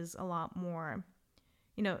that is a lot more,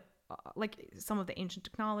 like some of the ancient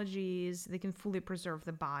technologies, they can fully preserve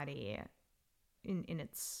the body in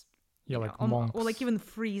its like monks. Or like even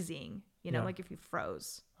freezing, like if you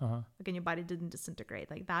froze, like and your body didn't disintegrate,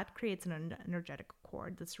 like that creates an energetic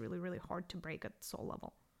cord that's really, really hard to break at soul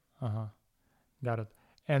level. Got it.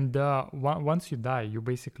 And once you die, you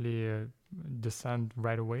basically descend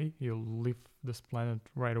right away. You leave this planet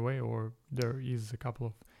right away, or there is a couple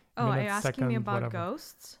of minutes, are you asking me about whatever.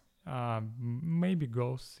 Ghosts? Maybe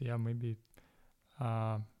ghosts, yeah, maybe,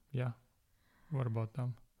 yeah. What about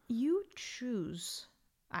them? You choose,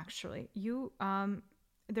 actually.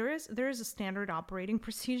 There is a standard operating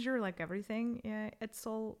procedure, like everything at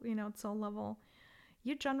soul, at soul level.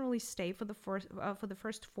 You generally stay for the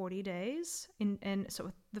first 40 days, and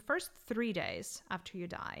so the first 3 days after you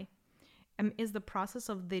die, is the process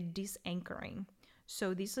of the disanchoring.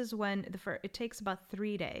 So this is when it takes about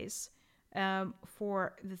 3 days.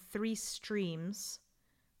 For the 3 streams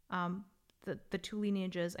the two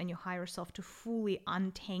lineages and your higher self to fully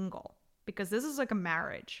untangle, because this is like a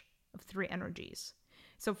marriage of three energies.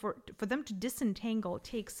 So for them to disentangle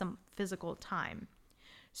takes some physical time.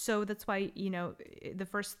 So that's why, the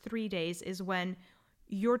first 3 days is when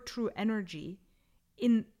your true energy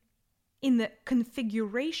in the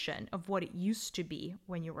configuration of what it used to be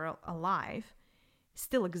when you were alive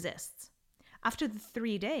still exists. After the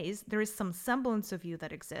 3 days, there is some semblance of you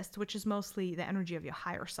that exists, which is mostly the energy of your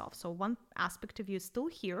higher self. So one aspect of you is still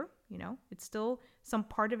here, it's still, some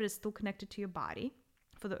part of it is still connected to your body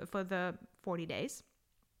for the 40 days.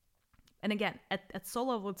 And again, at soul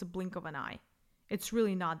level, it's a blink of an eye. It's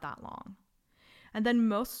really not that long. And then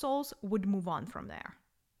most souls would move on from there.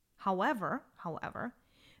 However,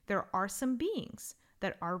 there are some beings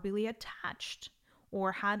that are really attached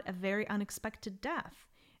or had a very unexpected death.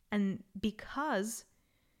 And because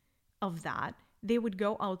of that, they would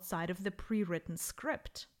go outside of the pre-written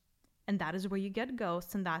script. And that is where you get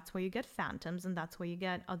ghosts, and that's where you get phantoms, and that's where you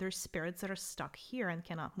get other spirits that are stuck here and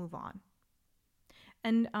cannot move on.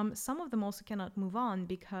 And some of them also cannot move on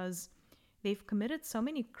because they've committed so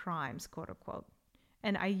many crimes, quote unquote.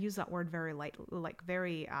 And I use that word very lightly, like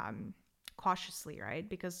very cautiously, right?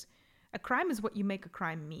 Because a crime is what you make a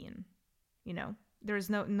crime mean. There is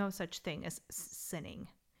no such thing as sinning.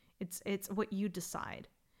 It's what you decide,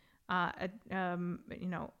 as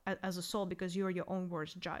a soul, because you are your own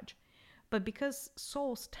worst judge. But because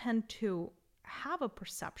souls tend to have a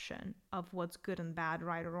perception of what's good and bad,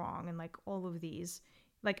 right or wrong, and like all of these,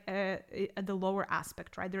 like at the lower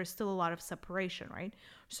aspect, right? There is still a lot of separation, right?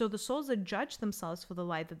 So the souls that judge themselves for the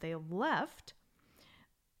life that they have left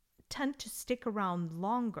tend to stick around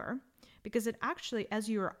longer, because it actually, as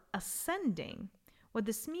you're ascending, what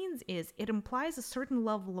this means is it implies a certain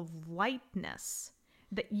level of lightness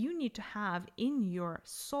that you need to have in your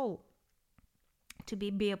soul to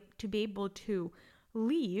be able to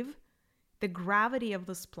leave the gravity of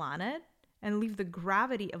this planet and leave the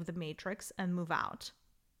gravity of the matrix and move out,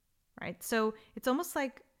 right? So it's almost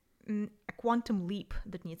like a quantum leap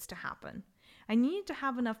that needs to happen. And you need to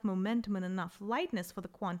have enough momentum and enough lightness for the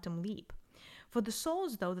quantum leap. For the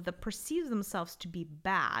souls, though, that perceive themselves to be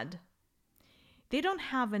bad, they don't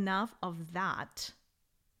have enough of that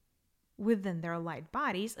within their light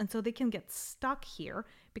bodies, and so they can get stuck here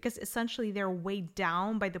because essentially they're weighed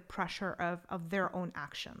down by the pressure of their own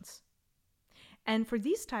actions. And for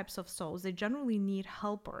these types of souls, they generally need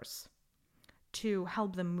helpers to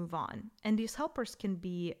help them move on. And these helpers can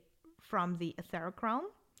be from the etheric realm.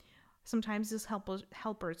 Sometimes these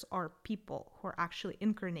helpers are people who are actually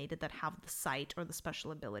incarnated that have the sight or the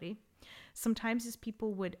special ability. Sometimes these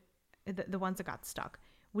people would, the ones that got stuck,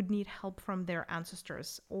 would need help from their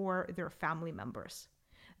ancestors or their family members.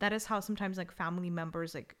 That is how sometimes like family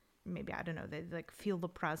members, like maybe, I don't know, they like feel the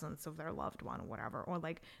presence of their loved one or whatever, or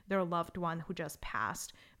like their loved one who just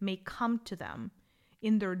passed may come to them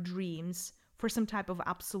in their dreams for some type of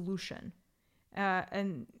absolution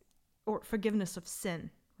or forgiveness of sin,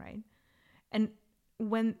 right? And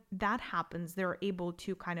when that happens, they're able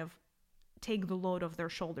to kind of take the load off their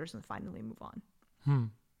shoulders and finally move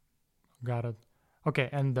on. Got it. Okay,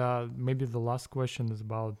 and maybe the last question is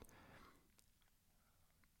about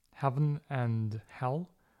heaven and hell.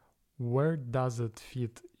 Where does it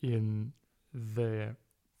fit in the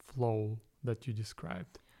flow that you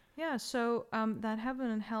described? Yeah, so that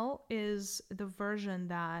heaven and hell is the version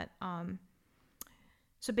that...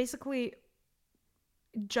 so basically,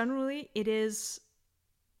 generally, it is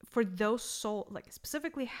for those souls, like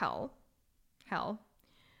specifically hell,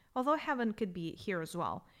 although heaven could be here as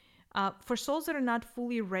well. For souls that are not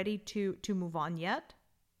fully ready to move on yet,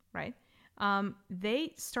 right?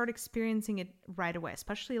 They start experiencing it right away,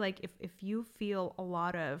 especially like if you feel a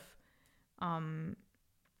lot of...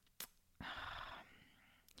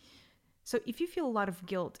 So if you feel a lot of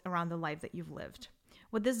guilt around the life that you've lived,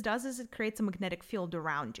 what this does is it creates a magnetic field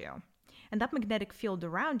around you. And that magnetic field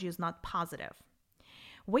around you is not positive.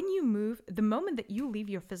 When you move, the moment that you leave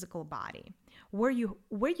your physical body, where you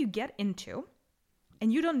get into...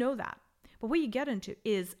 And you don't know that. But what you get into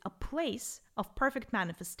is a place of perfect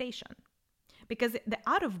manifestation. Because the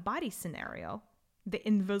out-of-body scenario, the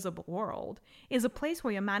invisible world, is a place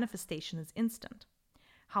where your manifestation is instant.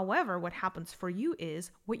 However, what happens for you is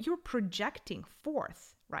what you're projecting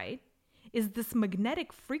forth, right, is this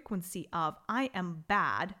magnetic frequency of I am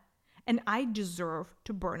bad and I deserve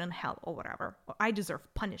to burn in hell or whatever, or I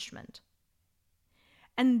deserve punishment.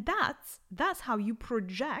 And that's how you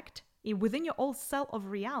project within your old cell of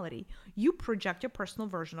reality. You project your personal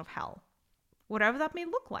version of hell, whatever that may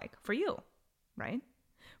look like for you, right?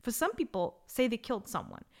 For some people, say they killed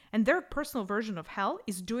someone, and their personal version of hell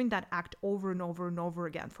is doing that act over and over and over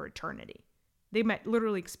again for eternity. They might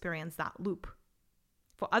literally experience that loop.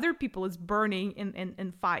 For other people, it's burning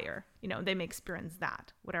in fire. You know, they may experience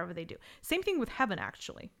that, whatever they do. Same thing with heaven,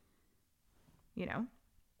 actually. You know?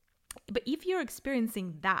 But if you're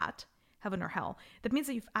experiencing that, heaven or hell, that means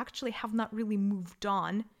that you actually have not really moved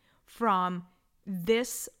on from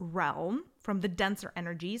this realm, from the denser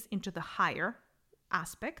energies into the higher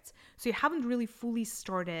aspects. So you haven't really fully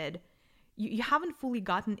started, you haven't fully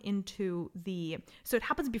gotten into so it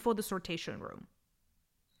happens before the sortation room.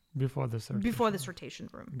 Before the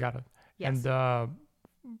sortation room. Got it. Yes.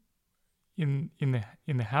 And in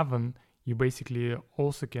the heaven, you basically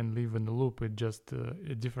also can live in the loop. It's just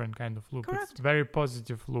a different kind of loop. Correct. It's very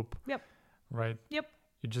positive loop. Yep. Right? Yep.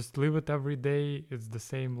 You just live it every day. It's the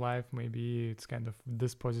same life. Maybe it's kind of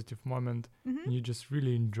this positive moment. Mm-hmm. And you just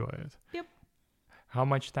really enjoy it. Yep. How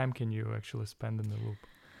much time can you actually spend in the loop?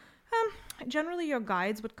 Generally, your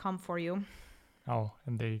guides would come for you. Oh,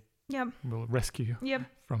 and they Yep. will rescue you Yep.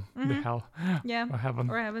 from the hell Yeah. or heaven.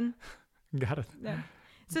 Or heaven. Got it. Yeah.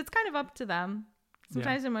 So it's kind of up to them.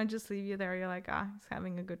 Sometimes they might just leave you there. You're like, he's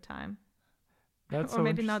having a good time. That's or so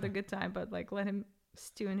maybe not a interesting. good time, but like let him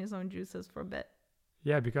stew in his own juices for a bit.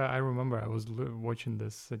 Yeah, because I remember I was watching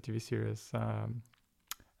this TV series,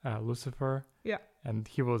 Lucifer. Yeah. And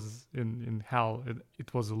he was in hell.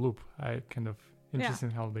 It was a loop. I kind of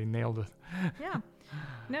interesting how they nailed it. Yeah.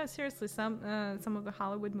 No, seriously, some of the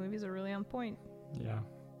Hollywood movies are really on point. Yeah.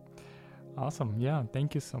 Awesome. Yeah.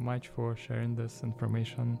 Thank you so much for sharing this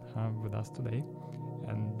information with us today.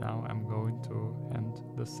 And now I'm going to end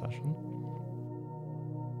this session.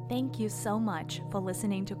 Thank you so much for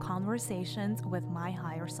listening to Conversations with My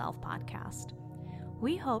Higher Self podcast.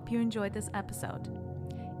 We hope you enjoyed this episode.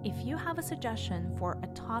 If you have a suggestion for a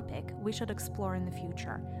topic we should explore in the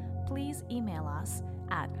future, please email us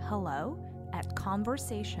at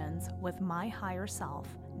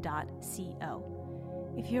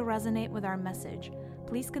hello@conversationswithmyhigherself.co. If you resonate with our message,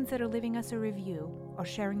 please consider leaving us a review or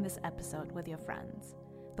sharing this episode with your friends.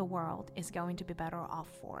 The world is going to be better off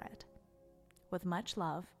for it. With much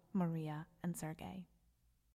love, Maria and Sergey.